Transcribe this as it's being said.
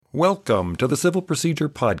Welcome to the Civil Procedure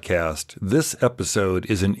Podcast. This episode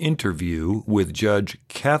is an interview with Judge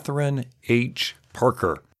Catherine H.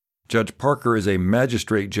 Parker. Judge Parker is a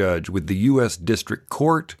magistrate judge with the U.S. District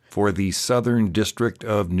Court for the Southern District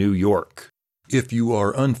of New York. If you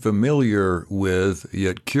are unfamiliar with,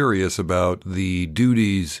 yet curious about, the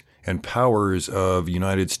duties and powers of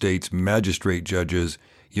United States magistrate judges,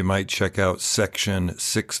 you might check out Section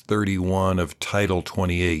 631 of Title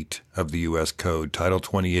 28 of the U.S. Code, Title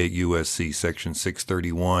 28 U.S.C. Section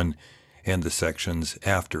 631, and the sections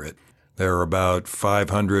after it. There are about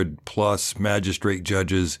 500 plus magistrate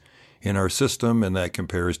judges in our system, and that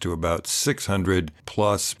compares to about 600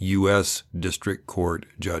 plus U.S. District Court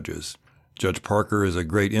judges. Judge Parker is a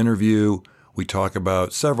great interview. We talk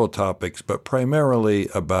about several topics, but primarily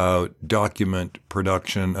about document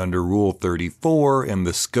production under Rule 34 and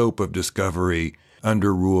the scope of discovery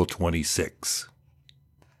under Rule 26.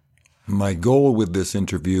 My goal with this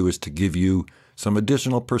interview is to give you some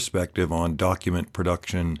additional perspective on document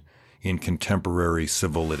production in contemporary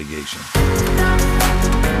civil litigation.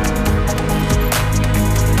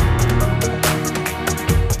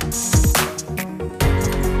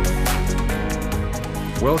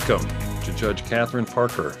 Welcome to Judge Catherine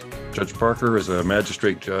Parker. Judge Parker is a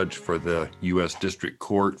magistrate judge for the U.S. District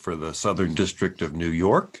Court for the Southern District of New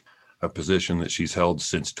York, a position that she's held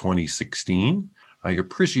since 2016. I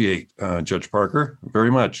appreciate, Judge Parker,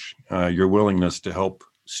 very much your willingness to help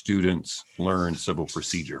students learn civil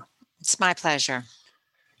procedure. It's my pleasure.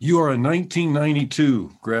 You are a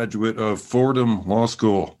 1992 graduate of Fordham Law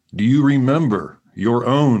School. Do you remember your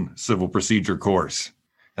own civil procedure course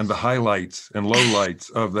and the highlights and lowlights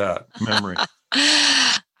of that memory?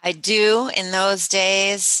 I do. In those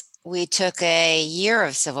days, we took a year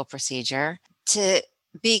of civil procedure. To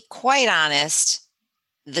be quite honest,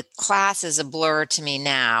 the class is a blur to me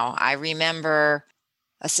now. I remember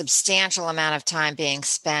a substantial amount of time being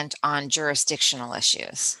spent on jurisdictional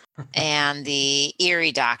issues and the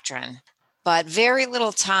Erie Doctrine, but very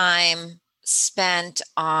little time spent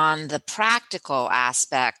on the practical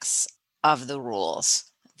aspects of the rules.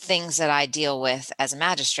 Things that I deal with as a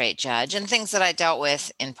magistrate judge and things that I dealt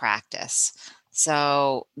with in practice.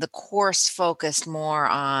 So the course focused more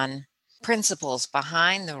on principles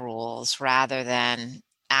behind the rules rather than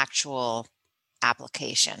actual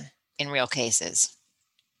application in real cases.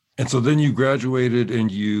 And so then you graduated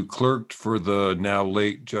and you clerked for the now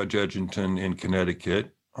late Judge Edgington in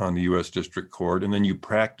Connecticut on the U.S. District Court. And then you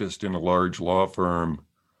practiced in a large law firm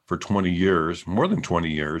for 20 years, more than 20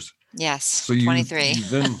 years. Yes, so 23. You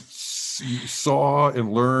then you saw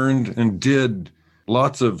and learned and did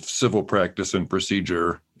lots of civil practice and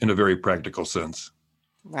procedure in a very practical sense.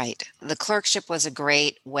 Right. The clerkship was a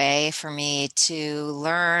great way for me to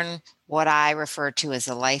learn what I refer to as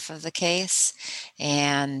the life of the case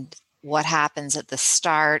and what happens at the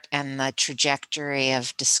start and the trajectory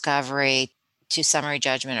of discovery to summary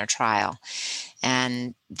judgment or trial.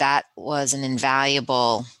 And that was an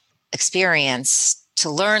invaluable experience to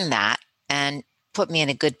learn that and put me in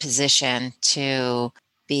a good position to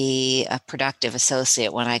be a productive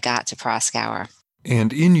associate when I got to Proskauer.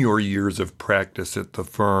 And in your years of practice at the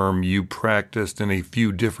firm, you practiced in a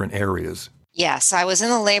few different areas. Yes, I was in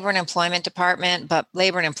the labor and employment department, but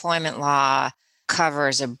labor and employment law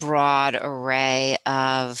covers a broad array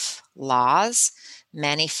of laws,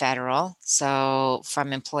 many federal. So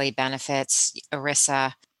from employee benefits,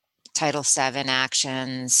 ERISA, Title VII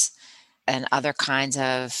actions, and other kinds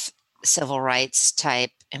of civil rights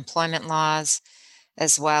type employment laws,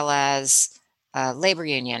 as well as labor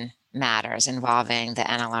union matters involving the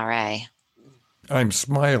NLRA. I'm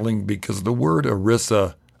smiling because the word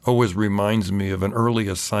ERISA always reminds me of an early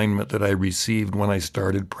assignment that I received when I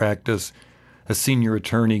started practice. A senior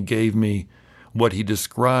attorney gave me what he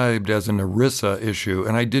described as an ERISA issue,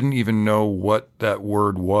 and I didn't even know what that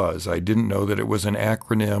word was. I didn't know that it was an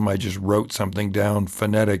acronym. I just wrote something down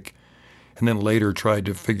phonetic and then later tried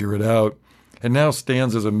to figure it out. It now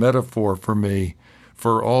stands as a metaphor for me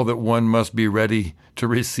for all that one must be ready to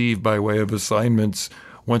receive by way of assignments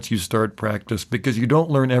once you start practice, because you don't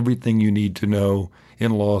learn everything you need to know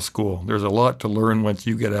in law school. There's a lot to learn once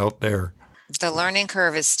you get out there. The learning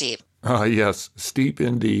curve is steep. Yes, steep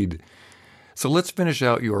indeed. So let's finish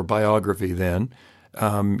out your biography then.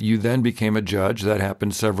 You then became a judge. That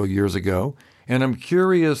happened several years ago. And I'm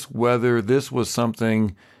curious whether this was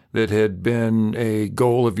something that had been a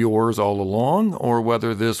goal of yours all along, or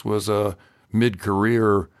whether this was a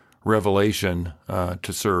mid-career revelation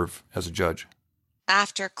to serve as a judge.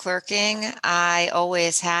 After clerking, I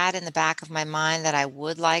always had in the back of my mind that I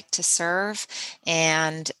would like to serve,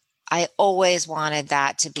 and I always wanted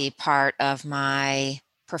that to be part of my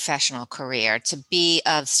professional career, to be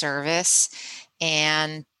of service.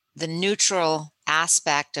 And the neutral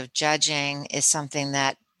aspect of judging is something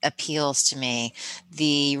that appeals to me,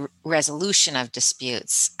 the resolution of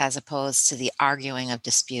disputes as opposed to the arguing of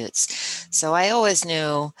disputes. So I always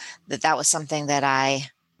knew that that was something that I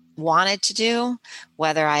wanted to do.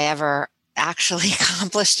 Whether I ever actually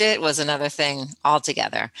accomplished it was another thing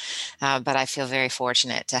altogether. But I feel very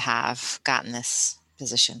fortunate to have gotten this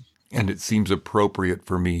position. And it seems appropriate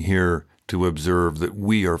for me here to observe that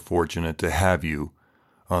we are fortunate to have you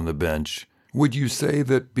on the bench. Would you say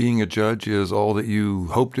that being a judge is all that you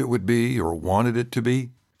hoped it would be or wanted it to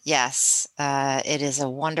be? Yes, it is a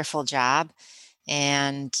wonderful job.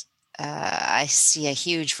 And I see a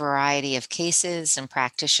huge variety of cases and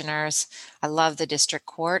practitioners. I love the district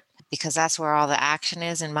court because that's where all the action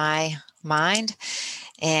is in my mind.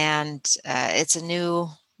 And it's a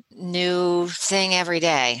new thing every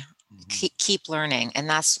day. Keep learning. And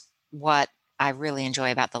that's what I really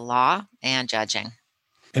enjoy about the law and judging.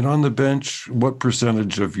 And on the bench, what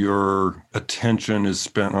percentage of your attention is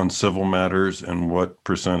spent on civil matters and what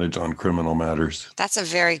percentage on criminal matters? That's a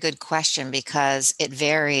very good question because it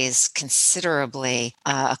varies considerably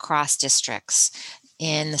across districts.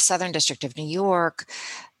 In the Southern District of New York,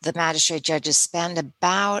 the magistrate judges spend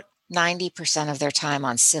about 90% of their time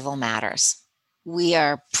on civil matters. We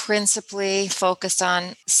are principally focused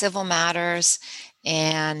on civil matters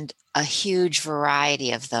and a huge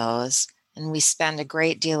variety of those. And we spend a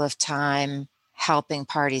great deal of time helping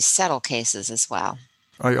parties settle cases as well.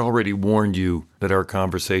 I already warned you that our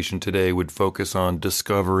conversation today would focus on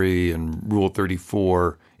discovery and Rule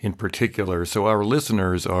 34 in particular. So our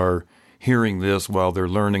listeners are hearing this while they're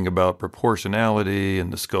learning about proportionality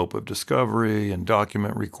and the scope of discovery and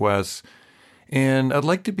document requests. And I'd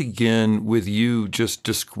like to begin with you just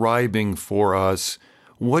describing for us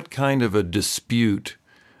what kind of a dispute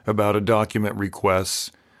about a document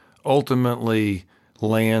request ultimately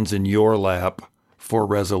lands in your lap for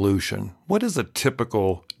resolution. What does a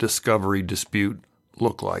typical discovery dispute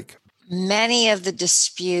look like? Many of the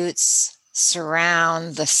disputes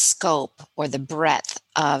surround the scope or the breadth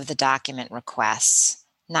of the document requests,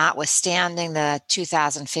 notwithstanding the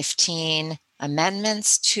 2015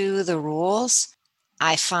 amendments to the rules.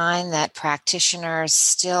 I find that practitioners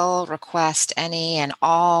still request any and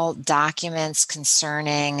all documents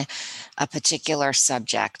concerning a particular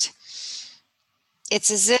subject. It's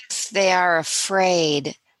as if they are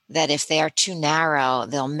afraid that if they are too narrow,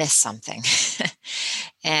 they'll miss something.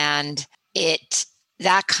 And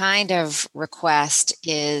that kind of request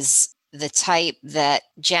is the type that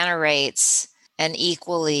generates an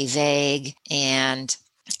equally vague and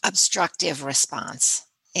obstructive response.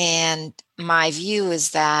 And my view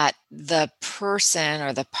is that the person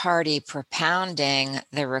or the party propounding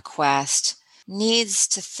the request needs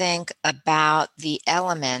to think about the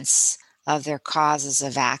elements of their causes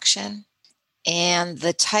of action and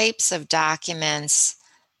the types of documents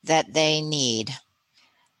that they need.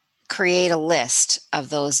 Create a list of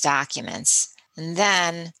those documents and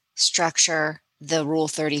then structure the Rule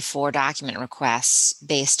 34 document requests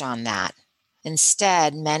based on that.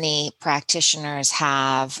 Instead, many practitioners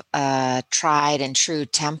have a tried and true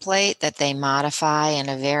template that they modify in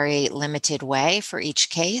a very limited way for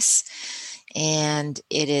each case, and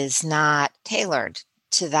it is not tailored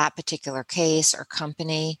to that particular case or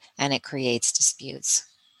company, and it creates disputes.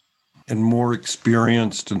 And more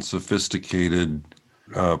experienced and sophisticated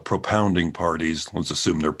propounding parties, let's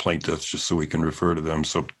assume they're plaintiffs just so we can refer to them.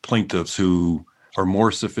 So plaintiffs who are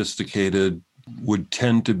more sophisticated would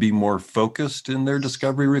tend to be more focused in their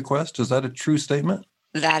discovery request. Is that a true statement?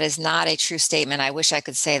 That is not a true statement. I wish I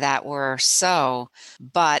could say that were so,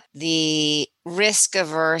 but the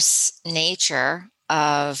risk-averse nature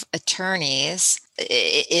of attorneys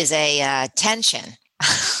is a tension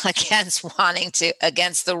against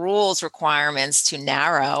the rules requirements to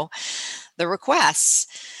narrow the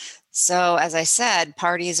requests. So as I said,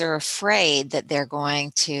 parties are afraid that they're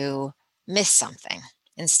going to miss something.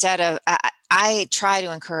 Instead of, I try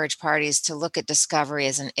to encourage parties to look at discovery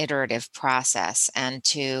as an iterative process and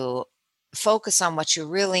to focus on what you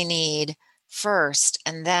really need first,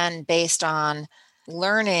 and then based on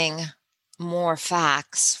learning more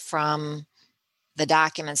facts from the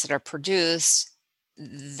documents that are produced,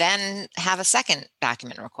 then have a second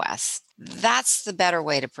document request. That's the better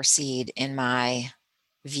way to proceed in my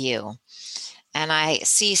view. And I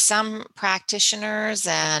see some practitioners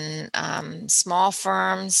and small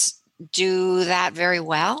firms do that very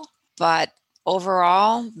well. But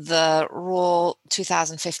overall, the Rule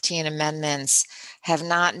 2015 amendments have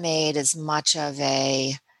not made as much of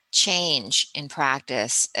a change in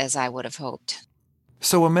practice as I would have hoped.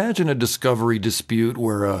 So imagine a discovery dispute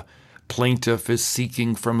where a plaintiff is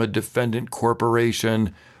seeking from a defendant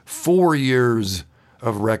corporation 4 years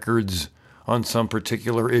of records on some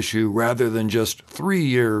particular issue rather than just 3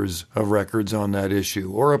 years of records on that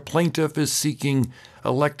issue. Or a plaintiff is seeking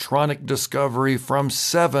electronic discovery from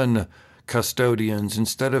 7 custodians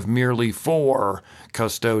instead of merely 4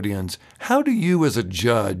 custodians. How do you as a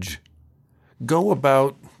judge go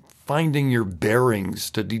about finding your bearings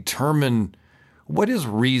to determine what is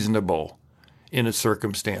reasonable in a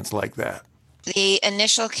circumstance like that? The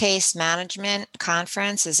initial case management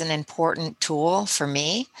conference is an important tool for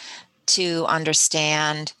me to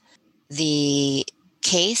understand the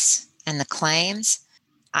case and the claims.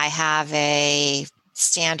 I have a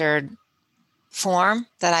standard form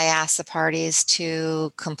that I ask the parties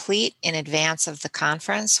to complete in advance of the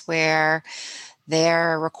conference where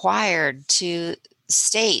they're required to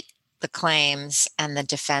state the claims and the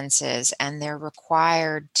defenses, and they're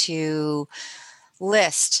required to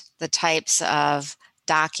list the types of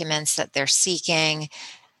documents that they're seeking.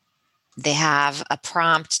 They have a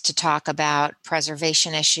prompt to talk about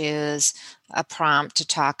preservation issues, a prompt to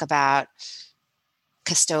talk about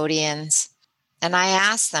custodians. And I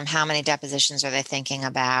ask them how many depositions are they thinking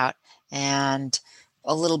about and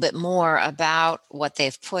a little bit more about what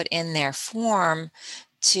they've put in their form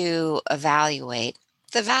to evaluate.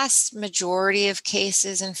 The vast majority of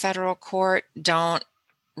cases in federal court don't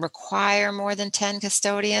require more than 10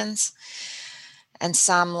 custodians, and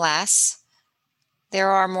some less.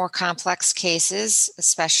 There are more complex cases,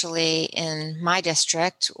 especially in my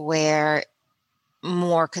district, where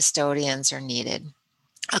more custodians are needed.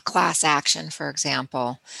 A class action, for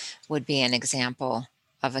example, would be an example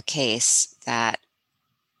of a case that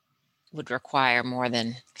would require more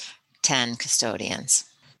than 10 custodians.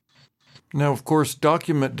 Now, of course,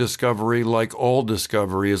 document discovery, like all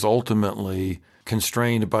discovery, is ultimately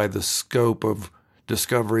constrained by the scope of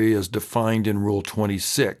discovery as defined in Rule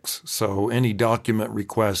 26. So any document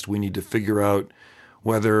request, we need to figure out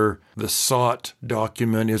whether the sought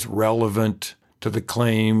document is relevant to the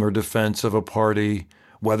claim or defense of a party,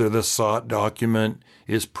 whether the sought document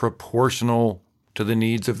is proportional to the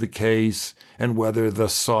needs of the case, and whether the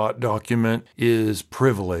sought document is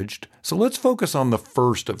privileged. So let's focus on the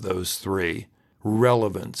first of those three,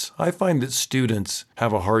 relevance. I find that students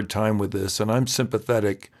have a hard time with this, and I'm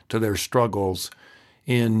sympathetic to their struggles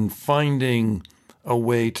in finding a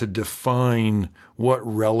way to define what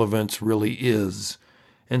relevance really is.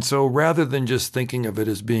 And so rather than just thinking of it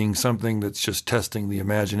as being something that's just testing the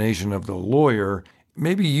imagination of the lawyer,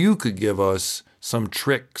 maybe you could give us some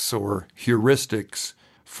tricks or heuristics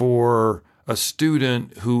for a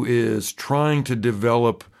student who is trying to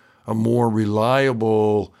develop a more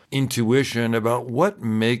reliable intuition about what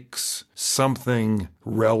makes something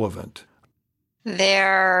relevant.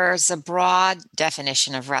 There's a broad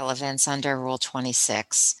definition of relevance under Rule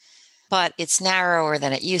 26, but it's narrower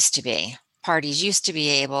than it used to be. Parties used to be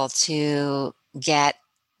able to get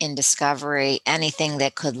in discovery anything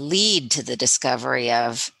that could lead to the discovery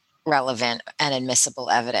of relevant and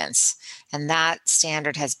admissible evidence. And that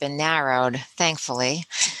standard has been narrowed, thankfully,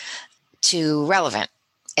 to relevant.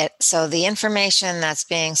 So the information that's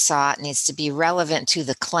being sought needs to be relevant to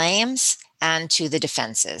the claims and to the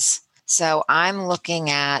defenses. So I'm looking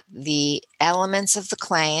at the elements of the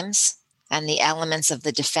claims and the elements of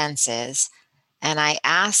the defenses, and I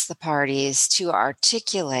ask the parties to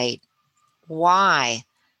articulate why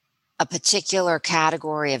a particular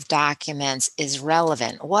category of documents is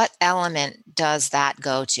relevant. What element does that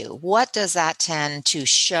go to? What does that tend to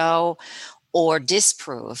show or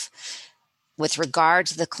disprove with regard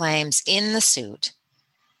to the claims in the suit?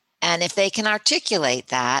 And if they can articulate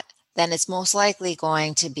that, then it's most likely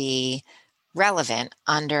going to be relevant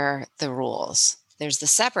under the rules. There's the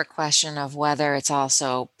separate question of whether it's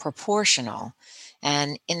also proportional.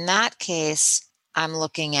 And in that case, I'm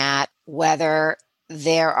looking at whether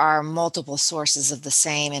there are multiple sources of the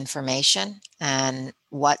same information and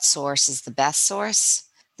what source is the best source.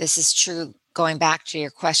 This is true going back to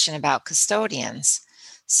your question about custodians.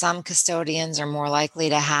 Some custodians are more likely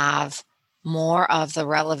to have more of the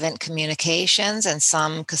relevant communications, and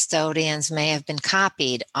some custodians may have been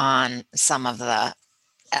copied on some of the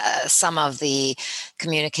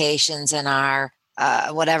communications and are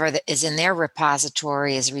whatever is in their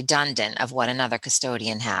repository is redundant of what another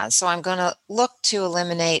custodian has. So I'm going to look to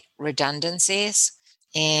eliminate redundancies.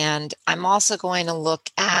 And I'm also going to look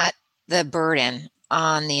at the burden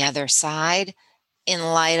on the other side in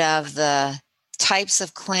light of the types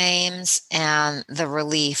of claims and the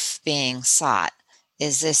relief being sought.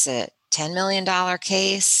 Is this a $10 million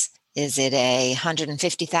case? Is it a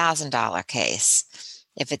 $150,000 case?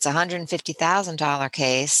 If it's a $150,000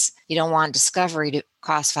 case, you don't want discovery to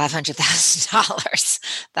cost $500,000.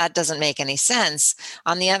 That doesn't make any sense.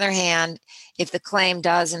 On the other hand, if the claim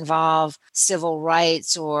does involve civil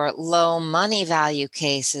rights or low money value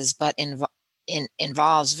cases, but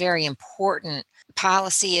involves very important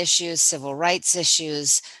policy issues, civil rights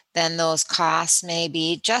issues, then those costs may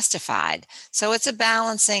be justified. So it's a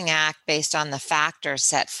balancing act based on the factors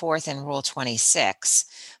set forth in Rule 26.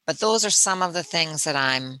 But those are some of the things that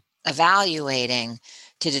I'm evaluating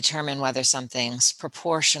to determine whether something's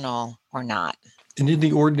proportional or not. And in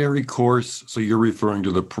the ordinary course, so you're referring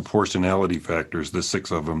to the proportionality factors, the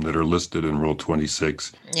 6 of them that are listed in Rule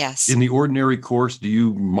 26. Yes. In the ordinary course, do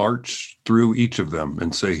you march through each of them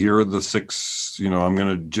and say, here are the 6, I'm going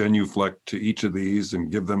to genuflect to each of these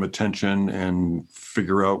and give them attention and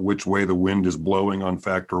figure out which way the wind is blowing on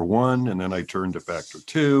factor 1, and then I turn to factor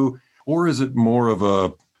 2? Or is it more of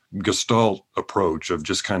a Gestalt approach of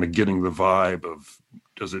just kind of getting the vibe of,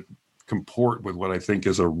 does it comport with what I think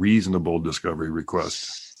is a reasonable discovery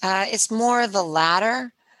request? It's more the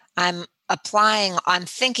latter. I'm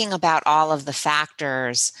thinking about all of the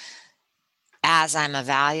factors as I'm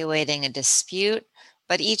evaluating a dispute,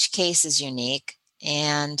 but each case is unique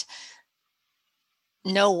and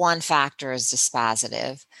no one factor is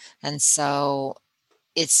dispositive. And so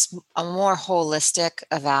it's a more holistic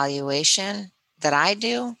evaluation that I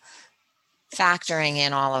do, factoring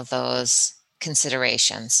in all of those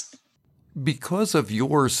considerations. Because of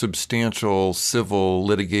your substantial civil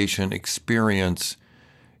litigation experience,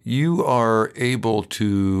 you are able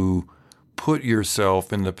to put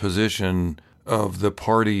yourself in the position of the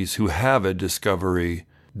parties who have a discovery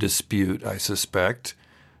dispute, I suspect.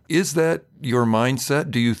 Is that your mindset?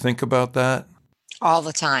 Do you think about that? All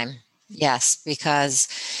the time, yes, because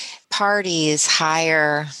parties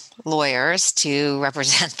hire lawyers to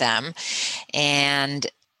represent them, and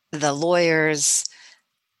the lawyers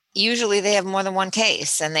usually they have more than one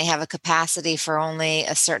case and they have a capacity for only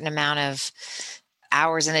a certain amount of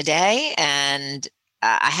hours in a day. And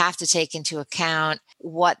I have to take into account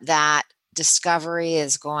what that discovery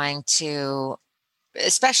is going to,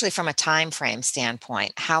 especially from a time frame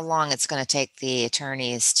standpoint, how long it's going to take the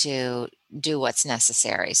attorneys to do what's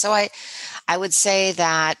necessary. So I would say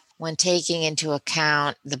that when taking into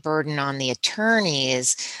account the burden on the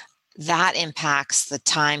attorneys, that impacts the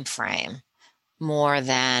time frame more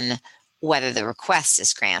than whether the request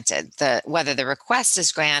is granted. Whether the request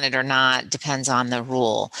is granted or not depends on the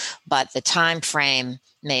rule, but the time frame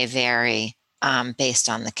may vary based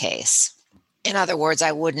on the case. In other words,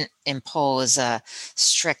 I wouldn't impose a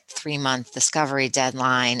strict 3-month discovery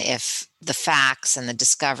deadline if the facts and the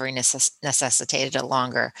discovery necessitated a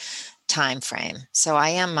longer time frame. So I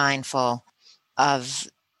am mindful of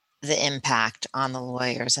the impact on the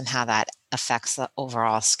lawyers and how that affects the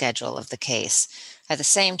overall schedule of the case. At the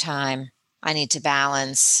same time, I need to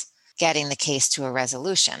balance getting the case to a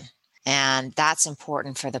resolution. And that's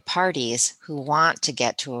important for the parties who want to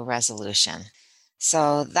get to a resolution.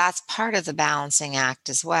 So that's part of the balancing act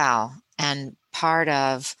as well. And part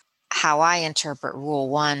of how I interpret Rule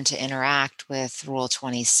 1 to interact with Rule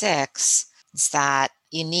 26 is that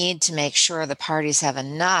you need to make sure the parties have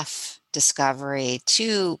enough discovery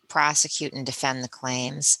to prosecute and defend the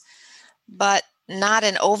claims, but not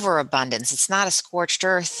an overabundance. It's not a scorched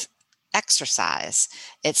earth exercise.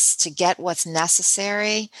 It's to get what's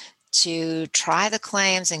necessary to try the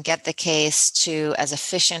claims and get the case to as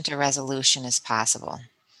efficient a resolution as possible.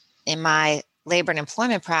 In my labor and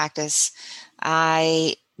employment practice,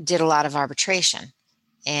 I did a lot of arbitration.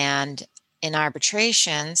 And in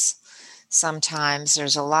arbitrations, sometimes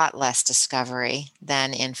there's a lot less discovery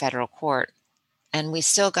than in federal court. And we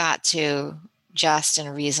still got to just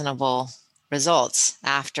and reasonable results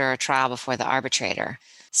after a trial before the arbitrator.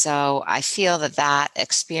 So I feel that that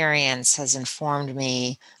experience has informed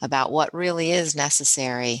me about what really is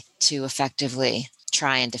necessary to effectively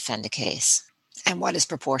try and defend a case and what is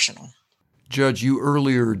proportional. Judge, you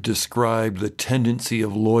earlier described the tendency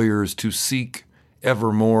of lawyers to seek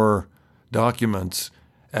ever more documents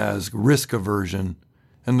as risk aversion.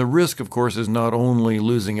 And the risk, of course, is not only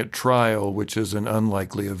losing at trial, which is an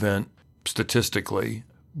unlikely event statistically,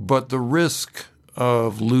 but the risk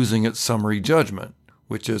of losing at summary judgment,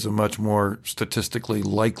 which is a much more statistically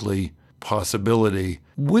likely possibility.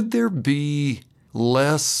 Would there be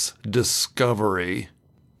less discovery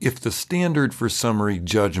if the standard for summary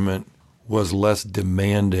judgment was less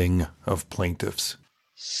demanding of plaintiffs?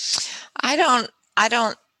 I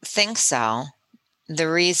don't think so. The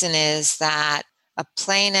reason is that a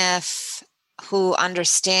plaintiff who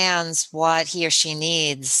understands what he or she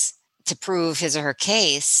needs to prove his or her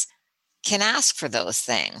case can ask for those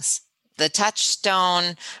things. The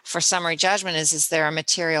touchstone for summary judgment is there a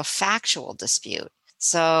material factual dispute?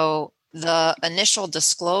 So the initial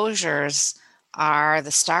disclosures are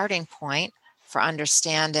the starting point for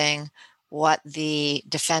understanding what the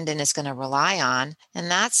defendant is going to rely on. And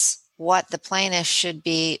that's what the plaintiff should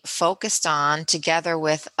be focused on, together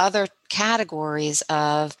with other categories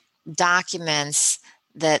of documents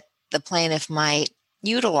that the plaintiff might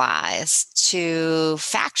utilize to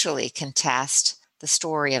factually contest the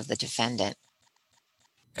story of the defendant.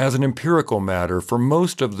 As an empirical matter, for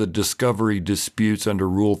most of the discovery disputes under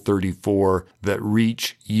Rule 34 that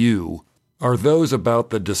reach you, are those about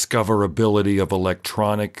the discoverability of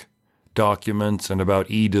electronic documents and about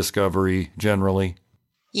e-discovery generally?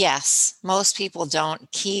 Yes, most people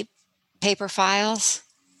don't keep paper files.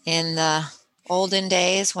 In the olden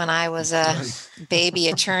days when I was a baby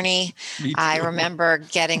attorney, I remember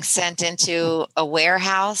getting sent into a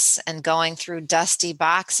warehouse and going through dusty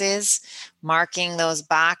boxes, marking those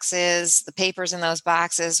boxes, the papers in those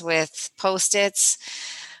boxes with Post-its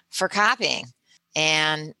for copying,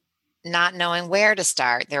 and not knowing where to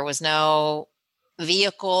start. There was no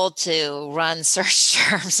vehicle to run search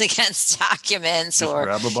terms against documents. Just or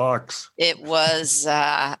grab a box. It was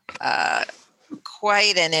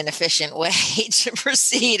quite an inefficient way to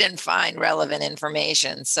proceed and find relevant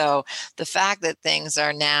information. So the fact that things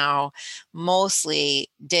are now mostly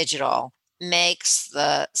digital makes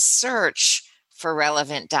the search for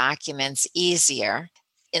relevant documents easier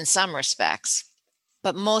in some respects.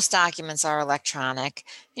 But most documents are electronic.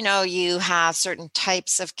 You have certain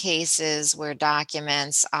types of cases where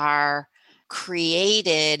documents are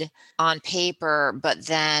created on paper, but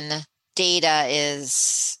then data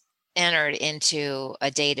is entered into a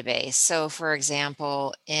database. So, for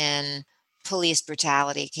example, in police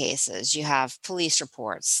brutality cases, you have police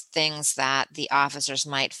reports, things that the officers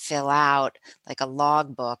might fill out, like a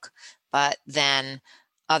logbook, but then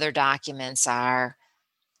other documents are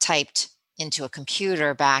typed into a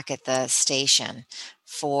computer back at the station.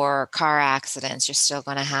 For car accidents, you're still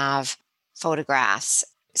going to have photographs.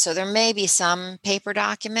 So there may be some paper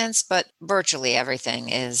documents, but virtually everything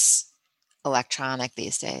is electronic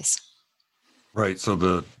these days. Right. So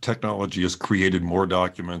the technology has created more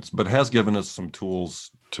documents, but has given us some tools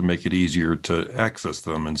to make it easier to access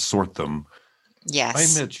them and sort them.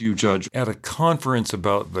 Yes. I met you, Judge, at a conference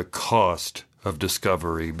about the cost of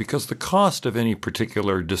discovery, because the cost of any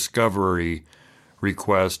particular discovery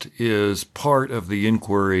request is part of the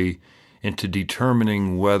inquiry into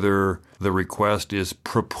determining whether the request is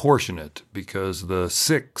proportionate, because the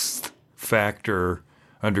sixth factor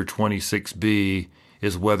under 26B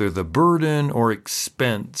is whether the burden or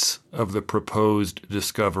expense of the proposed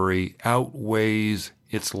discovery outweighs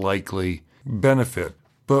its likely benefit.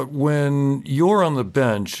 But when you're on the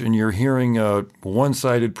bench and you're hearing a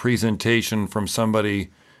one-sided presentation from somebody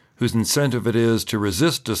whose incentive it is to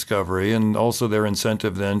resist discovery, and also their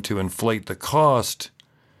incentive then to inflate the cost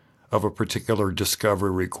of a particular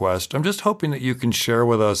discovery request, I'm just hoping that you can share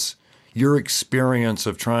with us your experience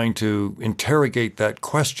of trying to interrogate that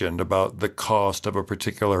question about the cost of a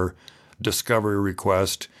particular discovery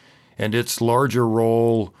request and its larger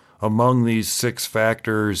role among these six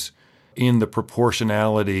factors in the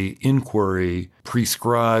proportionality inquiry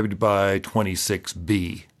prescribed by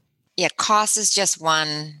 26B. Yeah, cost is just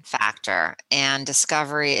one factor, and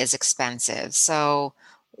discovery is expensive. So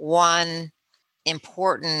one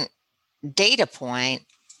important data point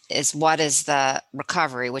is what is the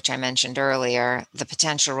recovery, which I mentioned earlier, the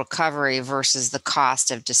potential recovery versus the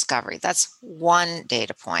cost of discovery. That's one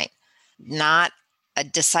data point, not a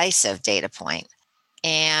decisive data point.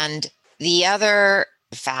 And the other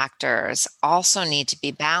factors also need to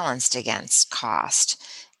be balanced against cost,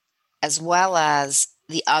 as well as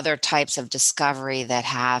the other types of discovery that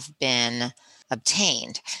have been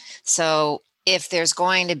obtained. So if there's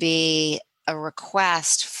going to be a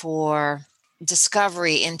request for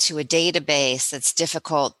discovery into a database that's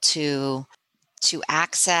difficult to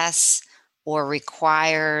access or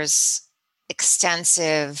requires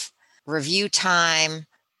extensive review time,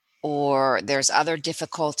 or there's other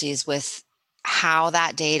difficulties with how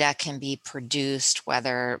that data can be produced,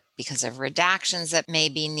 whether because of redactions that may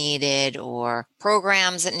be needed or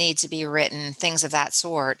programs that need to be written, things of that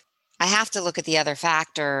sort, I have to look at the other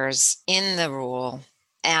factors in the rule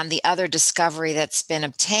and the other discovery that's been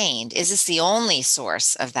obtained. Is this the only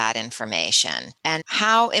source of that information? And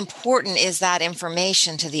how important is that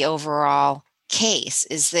information to the overall case?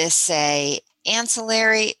 Is this an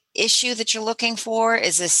ancillary issue that you're looking for?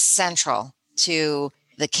 Is this central to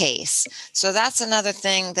the case? So that's another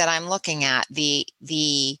thing that I'm looking at,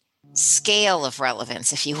 the scale of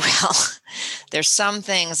relevance, if you will. There's some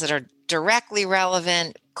things that are directly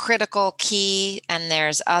relevant, critical, key, and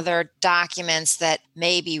there's other documents that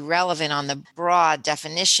may be relevant on the broad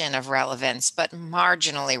definition of relevance, but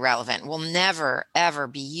marginally relevant, will never, ever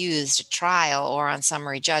be used at trial or on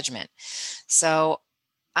summary judgment. So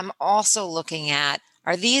I'm also looking at,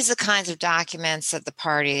 are these the kinds of documents that the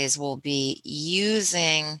parties will be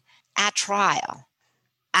using at trial,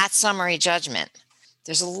 at summary judgment?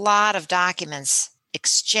 There's a lot of documents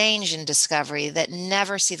exchanged in discovery that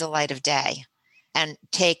never see the light of day and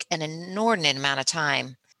take an inordinate amount of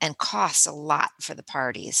time and cost a lot for the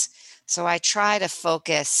parties. So I try to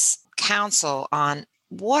focus counsel on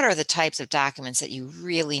what are the types of documents that you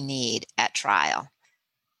really need at trial.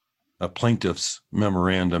 A plaintiff's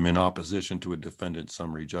memorandum in opposition to a defendant's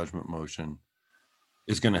summary judgment motion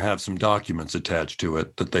is going to have some documents attached to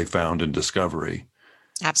it that they found in discovery.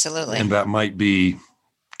 Absolutely. And that might be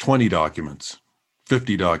 20 documents,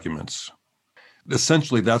 50 documents.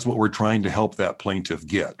 Essentially, that's what we're trying to help that plaintiff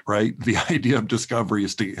get, right? The idea of discovery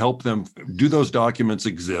is to help them, do those documents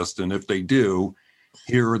exist? And if they do,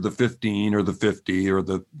 here are the 15 or the 50 or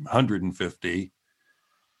the 150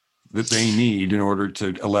 that they need in order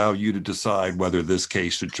to allow you to decide whether this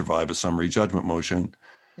case should survive a summary judgment motion.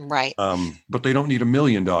 Right. But they don't need a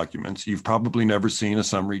million documents. You've probably never seen a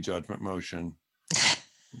summary judgment motion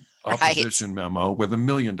opposition memo with a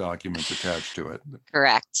million documents attached to it.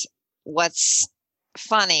 Correct. What's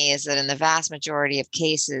funny is that in the vast majority of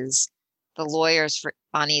cases, the lawyers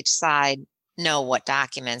on each side know what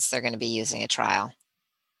documents they're going to be using at trial.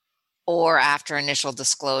 Or after initial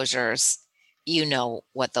disclosures, you know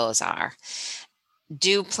what those are.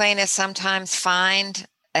 Do plaintiffs sometimes find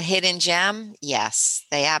a hidden gem? Yes,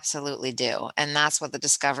 they absolutely do. And that's what the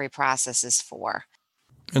discovery process is for.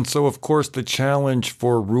 And so, of course, the challenge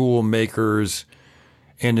for rule makers,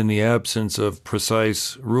 and in the absence of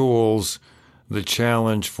precise rules, the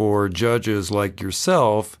challenge for judges like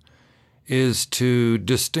yourself is to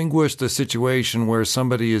distinguish the situation where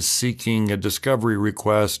somebody is seeking a discovery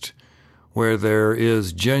request where there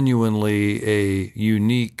is genuinely a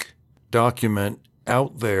unique document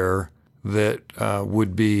out there that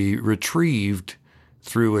would be retrieved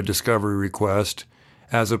through a discovery request,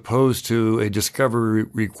 as opposed to a discovery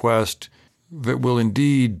request that will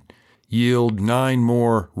indeed yield 9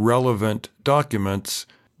 more relevant documents,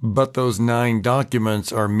 but those 9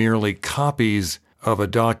 documents are merely copies of a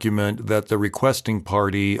document that the requesting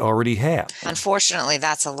party already has. Unfortunately,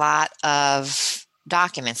 that's a lot of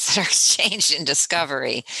documents that are exchanged in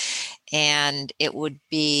discovery. And it would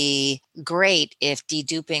be great if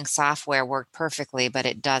deduping software worked perfectly, but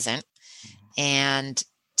it doesn't. And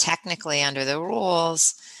technically, under the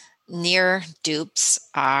rules, near dupes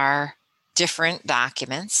are different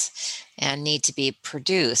documents and need to be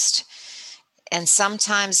produced. And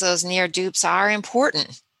sometimes those near dupes are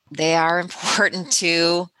important. They are important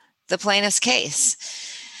to the plaintiff's case.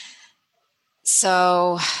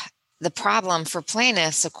 So the problem for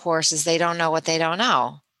plaintiffs, of course, is they don't know what they don't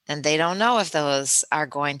know. And they don't know if those are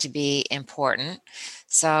going to be important.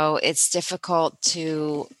 So it's difficult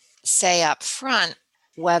to say up front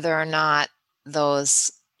whether or not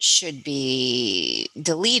those should be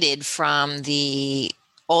deleted from the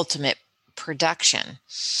ultimate production.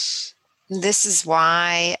 This is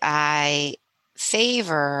why I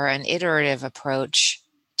favor an iterative approach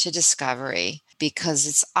to discovery, because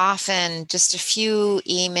it's often just a few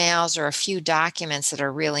emails or a few documents that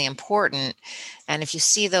are really important. And if you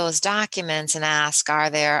see those documents and ask, are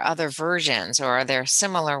there other versions or are there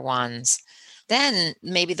similar ones? Then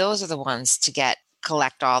maybe those are the ones to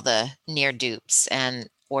collect all the near dupes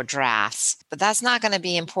or drafts. But that's not going to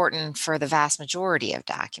be important for the vast majority of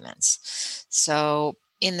documents. So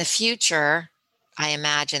in the future, I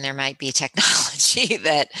imagine there might be technology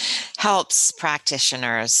that helps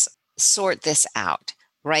practitioners sort this out.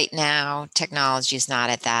 Right now, technology is not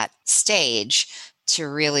at that stage to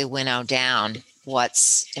really winnow down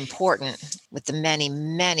what's important with the many,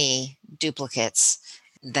 many duplicates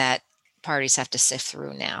that parties have to sift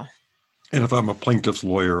through now. And if I'm a plaintiff's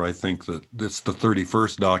lawyer, I think that it's the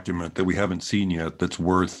 31st document that we haven't seen yet that's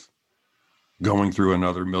worth going through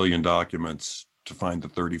another million documents to find the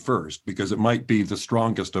 31st, because it might be the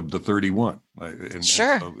strongest of the 31.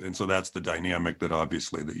 Sure. And so that's the dynamic that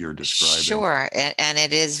obviously that you're describing. Sure. And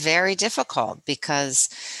it is very difficult because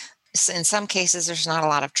in some cases there's not a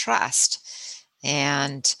lot of trust.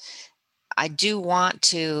 And I do want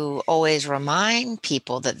to always remind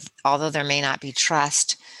people that although there may not be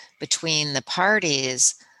trust between the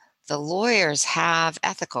parties, the lawyers have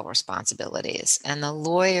ethical responsibilities, and the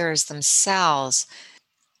lawyers themselves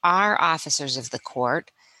are officers of the court.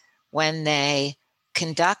 when they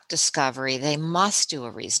conduct discovery, they must do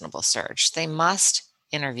a reasonable search. They must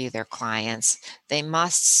interview their clients. They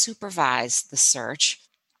must supervise the search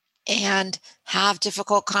and have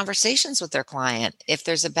difficult conversations with their client. If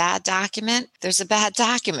there's a bad document, there's a bad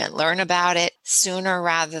document. Learn about it sooner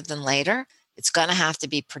rather than later. It's going to have to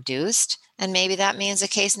be produced, and maybe that means a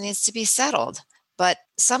case needs to be settled. But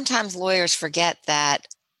sometimes lawyers forget that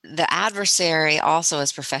the adversary also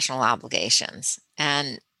has professional obligations.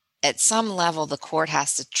 And at some level, the court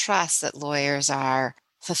has to trust that lawyers are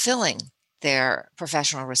fulfilling their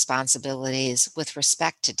professional responsibilities with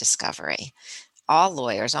respect to discovery. All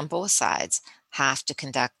lawyers on both sides have to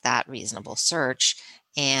conduct that reasonable search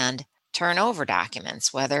and turn over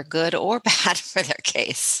documents, whether good or bad for their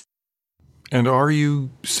case. And are you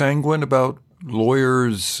sanguine about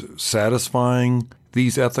lawyers satisfying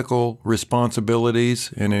these ethical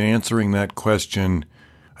responsibilities? And in answering that question,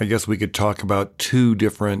 I guess we could talk about two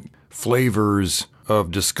different flavors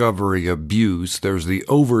of discovery abuse. There's the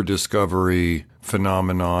over-discovery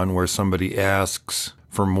phenomenon where somebody asks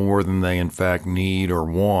for more than they in fact need or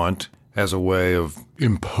want as a way of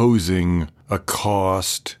imposing a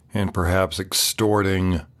cost and perhaps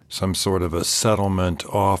extorting some sort of a settlement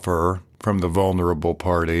offer from the vulnerable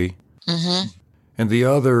party. Mm-hmm. And the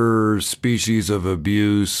other species of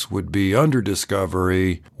abuse would be under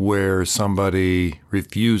discovery, where somebody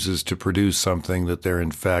refuses to produce something that they're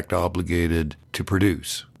in fact obligated to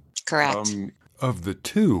produce. Correct. Of the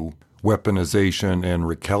two, weaponization and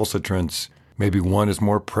recalcitrance, maybe one is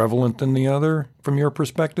more prevalent than the other from your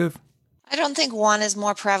perspective? I don't think one is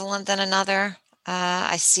more prevalent than another.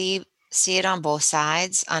 I see it on both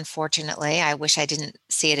sides, unfortunately. I wish I didn't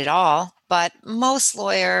see it at all. But most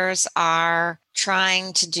lawyers are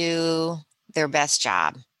trying to do their best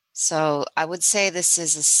job. So I would say this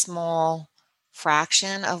is a small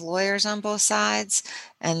fraction of lawyers on both sides,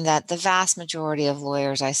 and that the vast majority of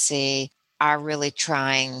lawyers I see are really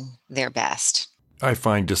trying their best. I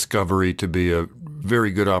find discovery to be a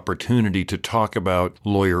very good opportunity to talk about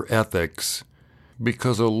lawyer ethics,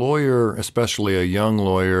 because a lawyer, especially a young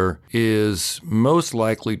lawyer, is most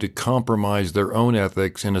likely to compromise their own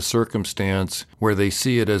ethics in a circumstance where they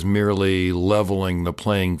see it as merely leveling the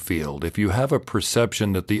playing field. If you have a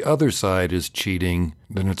perception that the other side is cheating,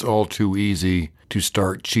 then it's all too easy to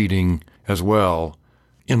start cheating as well.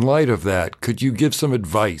 In light of that, could you give some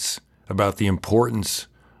advice about the importance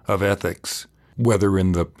of ethics, whether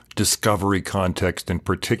in the discovery context in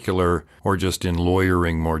particular or just in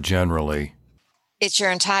lawyering more generally? It's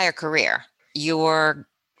your entire career. Your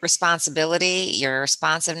responsibility, your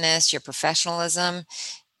responsiveness, your professionalism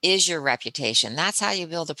is your reputation. That's how you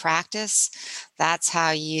build a practice. That's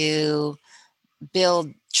how you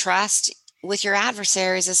build trust with your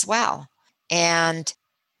adversaries as well. And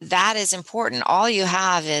that is important. All you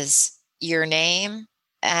have is your name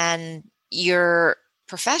and your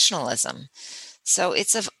professionalism. So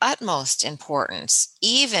it's of utmost importance,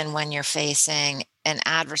 even when you're facing an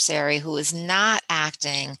adversary who is not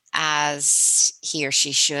acting as he or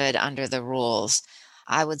she should under the rules.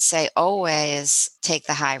 I would say always take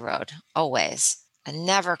the high road, always, and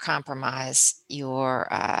never compromise your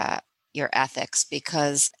ethics,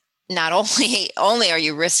 because not only are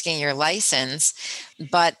you risking your license,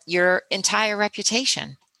 but your entire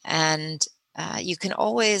reputation. And you can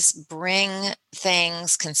always bring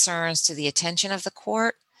concerns to the attention of the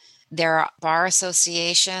court. There are bar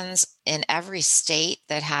associations in every state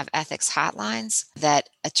that have ethics hotlines that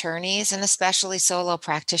attorneys and especially solo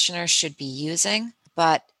practitioners should be using.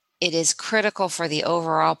 But it is critical for the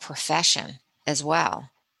overall profession as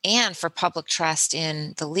well, and for public trust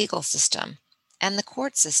in the legal system and the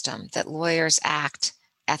court system, that lawyers act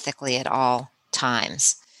ethically at all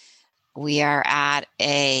times. We are at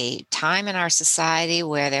a time in our society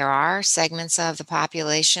where there are segments of the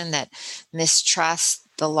population that mistrust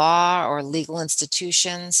the law or legal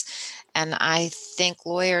institutions. And I think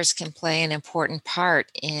lawyers can play an important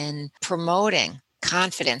part in promoting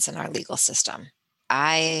confidence in our legal system.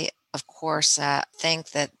 I, of course,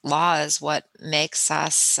 think that law is what makes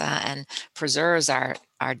us and preserves our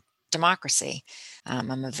democracy.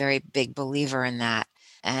 I'm a very big believer in that.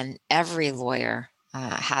 And every lawyer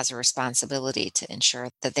has a responsibility to ensure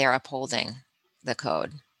that they're upholding the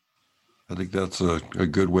code. I think that's a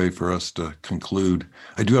good way for us to conclude.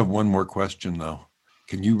 I do have one more question, though.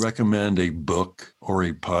 Can you recommend a book or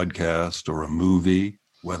a podcast or a movie,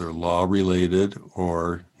 whether law-related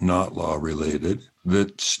or not law-related,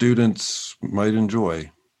 that students might enjoy?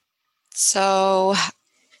 So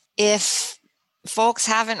if folks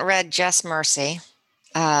haven't read Just Mercy,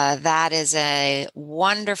 that is a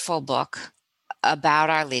wonderful book about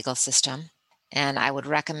our legal system. And I would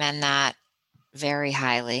recommend that very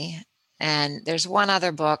highly. And there's one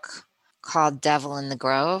other book called Devil in the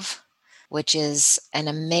Grove, which is an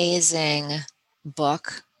amazing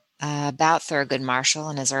book about Thurgood Marshall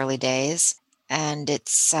in his early days. And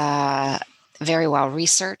it's very well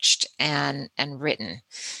researched and written.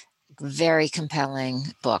 Very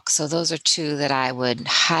compelling book. So those are two that I would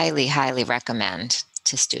highly, highly recommend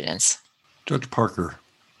to students. Judge Parker,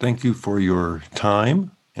 thank you for your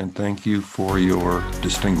time and thank you for your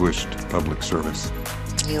distinguished public service.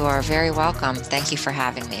 You are very welcome. Thank you for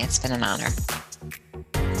having me. It's been an honor.